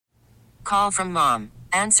Call from mom.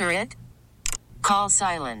 Answer it. Call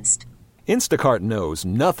silenced. Instacart knows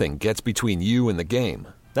nothing gets between you and the game.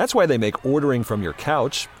 That's why they make ordering from your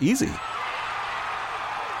couch easy.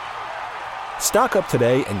 Stock up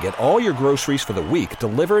today and get all your groceries for the week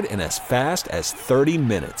delivered in as fast as 30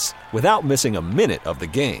 minutes without missing a minute of the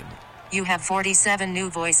game. You have 47 new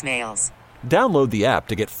voicemails. Download the app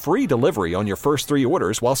to get free delivery on your first 3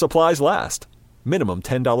 orders while supplies last. Minimum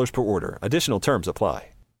 $10 per order. Additional terms apply.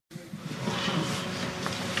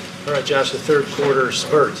 All right, Josh, the third quarter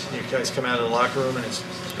spurt. You guys come out of the locker room and it's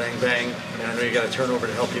bang, bang. I mean, I know you got a turnover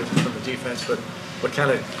to help you from the defense, but what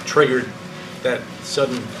kind of triggered that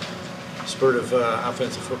sudden spurt of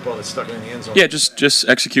offensive football that stuck it in the end zone? Yeah, just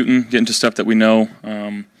executing, getting to stuff that we know.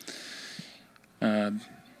 Found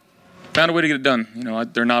a way to get it done. You know,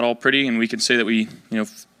 they're not all pretty, and we can say that we,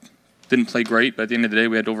 didn't play great, but at the end of the day,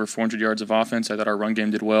 we had over 400 yards of offense. I thought our run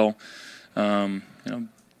game did well.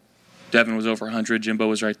 Devin was over 100. Jimbo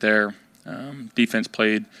was right there. Defense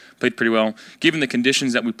played pretty well. Given the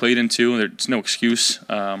conditions that we played into, there's no excuse.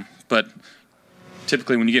 But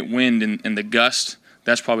typically when you get wind and the gust,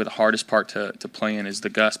 that's probably the hardest part to play in is the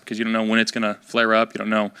gust, because you don't know when it's going to flare up. You don't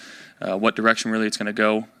know what direction really it's going to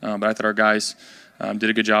go. But I thought our guys did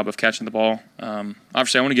a good job of catching the ball.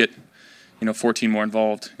 Obviously, I want to get 14 more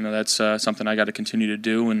involved. That's something I got to continue to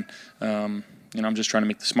do. And I'm just trying to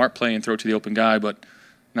make the smart play and throw it to the open guy, but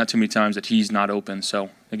not too many times that he's not open. So,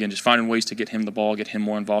 again, just finding ways to get him the ball, get him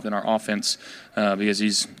more involved in our offense because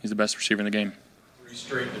he's the best receiver in the game. 3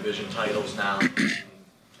 straight division titles now. I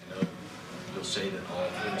know you'll say that all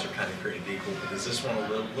teams are kind of created equal, but is this one a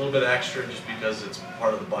little bit extra just because it's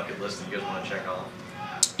part of the bucket list that you guys want to check off?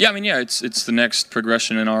 Yeah, it's the next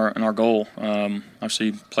progression in our goal.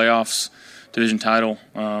 Obviously, playoffs, division title.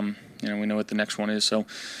 We know what the next one is. So,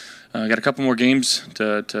 got a couple more games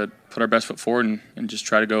to put our best foot forward and just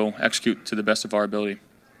try to go execute to the best of our ability.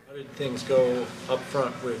 How did things go up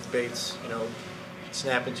front with Bates,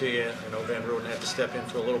 snapping to you? I know Van Roden had to step in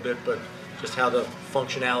for a little bit, but just how the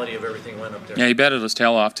functionality of everything went up there. Yeah, he batted his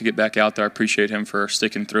tail off to get back out there. I appreciate him for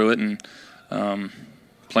sticking through it and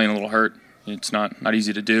playing a little hurt. It's not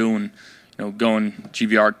easy to do, and going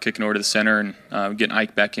GVR, kicking over to the center and getting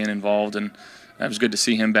Ike back involved, and it was good to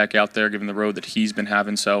see him back out there, given the road that he's been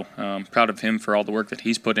having. So proud of him for all the work that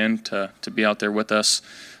he's put in to be out there with us,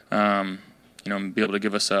 and be able to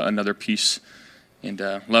give us another piece. And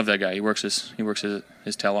love that guy. He works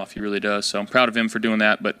his tail off. He really does. So I'm proud of him for doing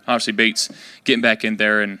that. But obviously Bates getting back in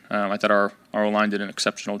there, and I thought our O-line did an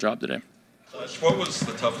exceptional job today. What was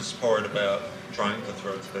the toughest part about trying to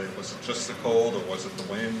throw today? Was it just the cold, or was it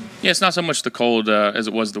the wind? Yeah, it's not so much the cold as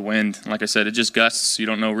it was the wind. Like I said, it just gusts. You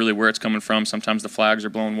don't know really where it's coming from. Sometimes the flags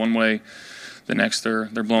are blowing one way, the next they're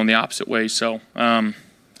blowing the opposite way. So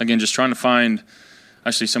again, just trying to find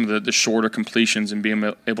actually some of the shorter completions and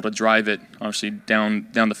being able to drive it obviously down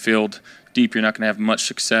the field deep. You're not going to have much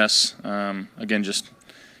success. Again, just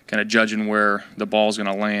kind of judging where the ball's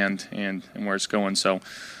going to land and where it's going. So.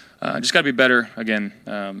 Just got to be better again,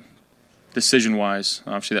 decision-wise.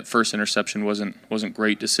 Obviously, that first interception wasn't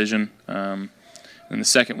great decision. And the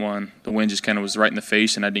second one, the wind just kind of was right in the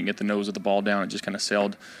face, and I didn't get the nose of the ball down. It just kind of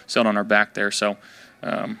sailed on our back there. So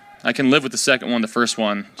I can live with the second one. The first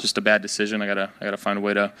one, just a bad decision. I gotta find a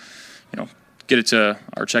way to, get it to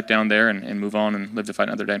our check down there and move on and live to fight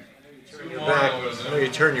another day. I know you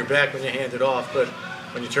turn your back when you hand it off, but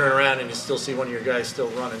when you turn around and you still see one of your guys still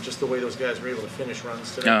running, just the way those guys were able to finish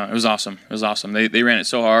runs today. It was awesome. They ran it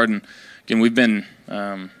so hard, and again, we've been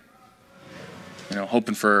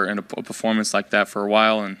hoping for a performance like that for a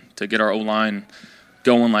while, and to get our O-line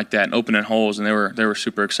going like that and opening holes, and they were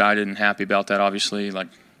super excited and happy about that. Obviously, like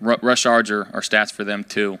rush yards are stats for them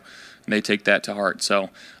too, and they take that to heart. So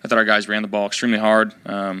I thought our guys ran the ball extremely hard,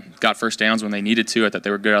 got first downs when they needed to. I thought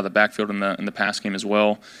they were good out of the backfield in the pass game as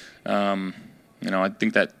well. I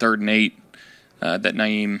think that 3rd and 8 that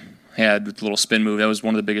Naeem had with the little spin move, that was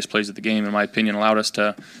one of the biggest plays of the game, in my opinion, allowed us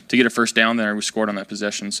to get a first down there. We scored on that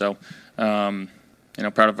possession. So, proud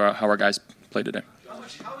of how our guys played today. How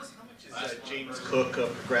much has James Cook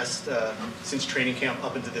progressed since training camp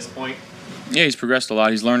up into this point? Yeah, he's progressed a lot.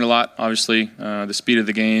 He's learned a lot, obviously. The speed of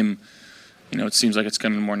the game, it seems like it's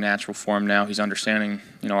coming more natural for him now. He's understanding,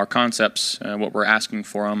 our concepts, what we're asking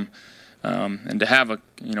for him. And to have a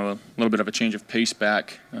little bit of a change of pace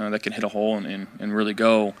back that can hit a hole and really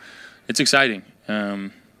go, it's exciting.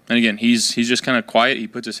 And again, he's just kind of quiet. He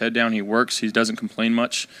puts his head down. He works. He doesn't complain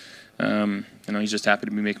much. He's just happy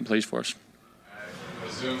to be making plays for us. All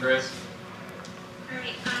right. Zoom, Grace. All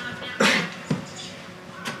right.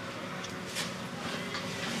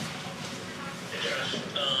 Hey Josh,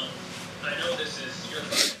 I know this is your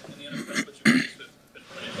fight in the NFL,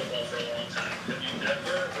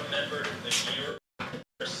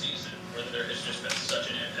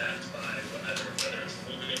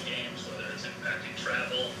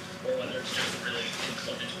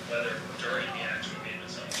 weather during the actual game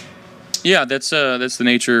itself? Yeah, that's the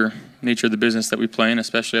nature of the business that we play in,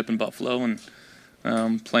 especially up in Buffalo,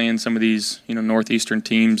 and playing some of these northeastern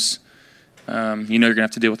teams. You're gonna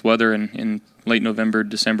have to deal with weather in late November,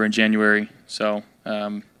 December, and January. So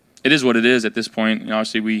it is what it is at this point.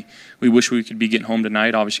 Obviously, we wish we could be getting home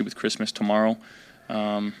tonight. Obviously, with Christmas tomorrow,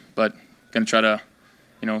 but gonna try to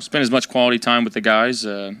spend as much quality time with the guys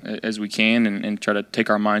as we can, and try to take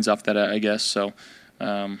our minds off that, I guess. So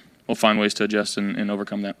we'll find ways to adjust and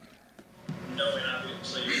overcome that. Knowing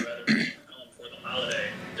obviously you'd rather be home for the holiday,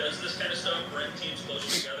 does this kind of stuff bring teams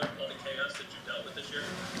closer together, all the chaos that you've dealt with this year?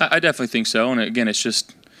 I definitely think so. And again,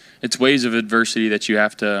 it's waves of adversity that you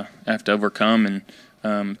have to overcome, and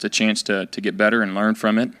it's a chance to get better and learn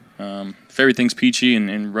from it. If everything's peachy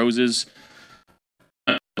and roses,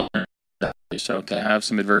 so to have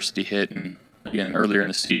some adversity hit, and again earlier in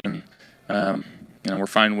the season, we're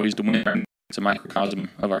finding ways to win. It's a microcosm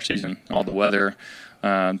of our season, all the weather,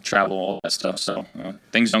 travel, all that stuff. So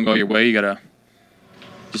things don't go your way, you gotta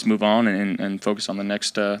just move on and focus on the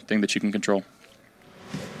next thing that you can control.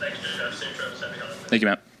 Thanks, Jeff. Safe travels. Happy holidays. Thank you,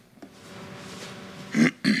 Matt.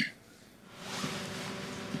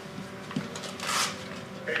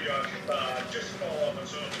 Hey, Josh. Just to follow up on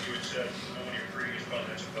something you had said in one of your previous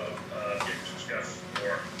comments about getting some stuff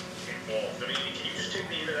more involved. I mean, can you just take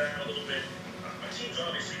me into that a little bit? My team's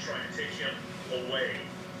obviously trying to take him away.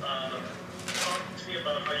 Talk to me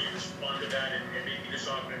about how you respond to that, and maybe this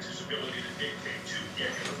offense's ability to dictate to get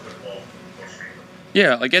him the football more frequently.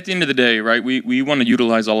 Yeah, like at the end of the day, right, we want to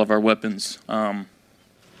utilize all of our weapons. And,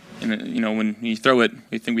 when you throw it,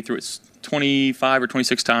 we think we threw it 25 or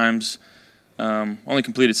 26 times, only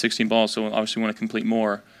completed 16 balls, so obviously we want to complete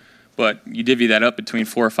more. But you divvy that up between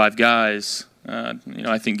 4 or 5 guys.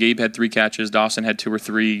 I think Gabe had 3 catches, Dawson had 2 or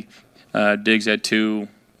 3, Diggs had 2,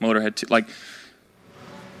 Motor had 2. Like,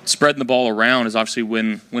 spreading the ball around is obviously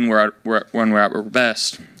when we're at our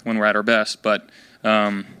best. But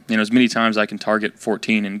as many times I can target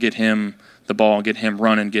 14 and get him the ball, get him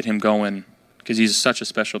running, get him going, because he's such a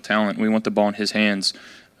special talent. We want the ball in his hands.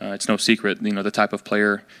 It's no secret, the type of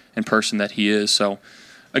player and person that he is. So,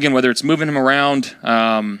 again, whether it's moving him around,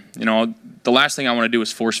 the last thing I want to do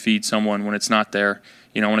is force feed someone when it's not there.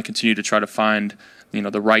 I want to continue to try to find,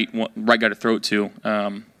 the right guy to throw it to.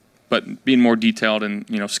 But being more detailed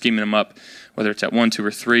and scheming him up, whether it's at 1, 2,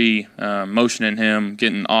 or 3, motioning him,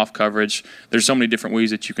 getting off coverage. There's so many different ways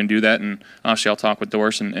that you can do that, and obviously I'll talk with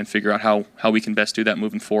Doris and figure out how we can best do that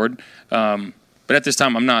moving forward. But at this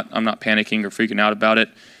time, I'm not panicking or freaking out about it.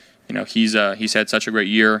 He's had such a great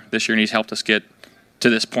year this year, and he's helped us get to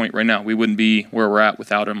this point right now. We wouldn't be where we're at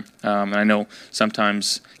without him. And I know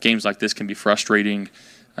sometimes games like this can be frustrating.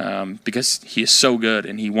 Because he is so good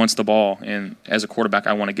and he wants the ball, and as a quarterback,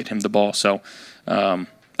 I want to get him the ball. So,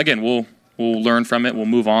 again, we'll learn from it, we'll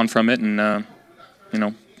move on from it, and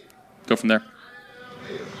go from there.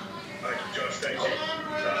 Josh, thank you.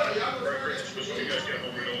 Merry Christmas. You guys get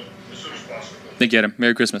home as soon as possible. Thank you, Adam.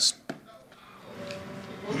 Merry Christmas.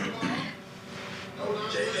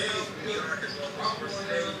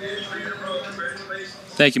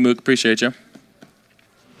 Thank you, Mook. Appreciate you.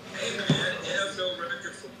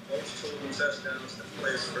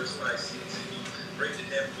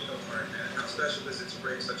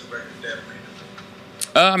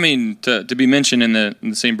 To be mentioned in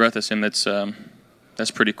the same breath as him, that's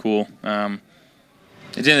pretty cool. At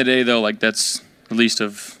the end of the day, though, that's the least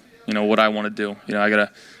of what I want to do. I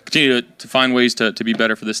gotta continue to find ways to be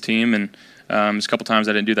better for this team, and there's a couple times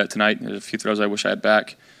I didn't do that tonight. There's a few throws I wish I had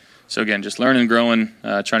back. So again, just learning and growing,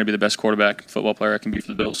 trying to be the best quarterback, football player I can be for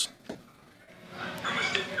the Bills. How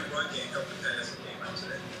much did the run game help the passing game out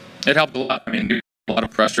today? It helped a lot. A lot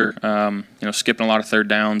of pressure. Skipping a lot of third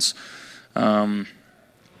downs.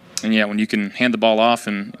 And yeah, when you can hand the ball off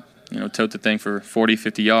and tote the thing for 40,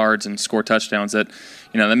 50 yards and score touchdowns, that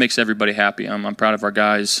makes everybody happy. I'm proud of our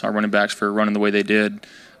guys, our running backs, for running the way they did.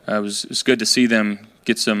 It was good to see them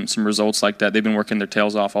get some results like that. They've been working their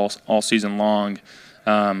tails off all season long.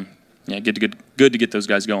 Good to get those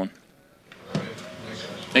guys going.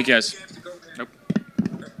 Thank you, guys. Nope.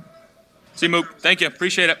 See you, Mook. Thank you.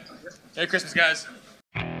 Appreciate it. Merry Christmas, guys.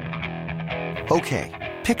 Okay,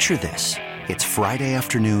 picture this. It's Friday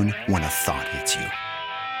afternoon when a thought hits you.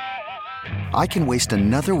 I can waste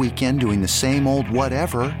another weekend doing the same old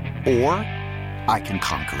whatever, or I can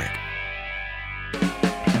conquer it.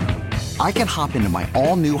 I can hop into my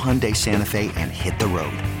all-new Hyundai Santa Fe and hit the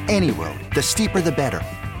road. Any road. The steeper, the better.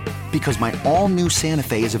 Because my all-new Santa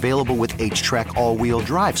Fe is available with H-Track all-wheel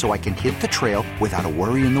drive, so I can hit the trail without a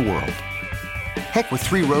worry in the world. Heck, with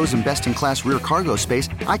 3 rows and best-in-class rear cargo space,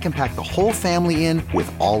 I can pack the whole family in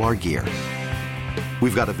with all our gear.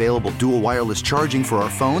 We've got available dual wireless charging for our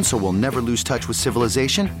phones, so we'll never lose touch with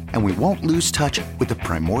civilization, and we won't lose touch with the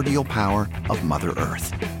primordial power of Mother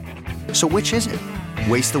Earth. So which is it?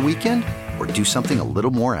 Waste the weekend or do something a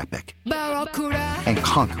little more epic? And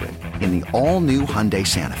conquer it in the all-new Hyundai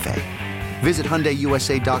Santa Fe. Visit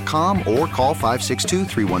HyundaiUSA.com or call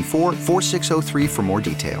 562-314-4603 for more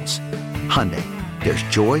details. Hyundai, there's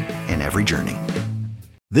joy in every journey.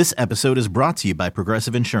 This episode is brought to you by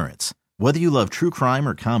Progressive Insurance. Whether you love true crime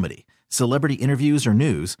or comedy, celebrity interviews or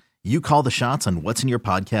news, you call the shots on what's in your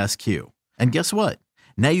podcast queue. And guess what?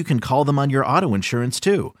 Now you can call them on your auto insurance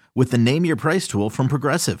too with the Name Your Price tool from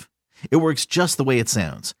Progressive. It works just the way it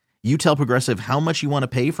sounds. You tell Progressive how much you want to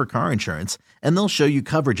pay for car insurance, and they'll show you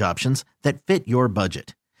coverage options that fit your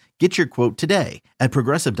budget. Get your quote today at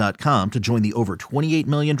Progressive.com to join the over 28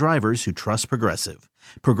 million drivers who trust Progressive.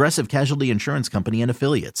 Progressive Casualty Insurance Company and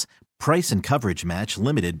Affiliates. Price and coverage match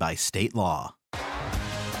limited by state law.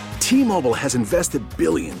 T-Mobile has invested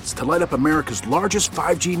billions to light up America's largest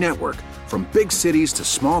 5G network, from big cities to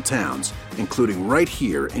small towns, including right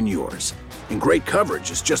here in yours. And great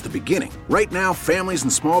coverage is just the beginning. Right now, families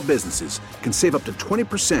and small businesses can save up to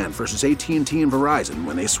 20% versus AT&T and Verizon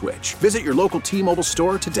when they switch. Visit your local T-Mobile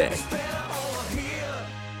store today.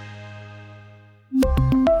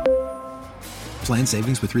 Plan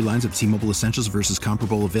savings with 3 lines of T-Mobile Essentials versus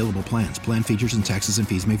comparable available plans. Plan features and taxes and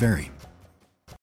fees may vary.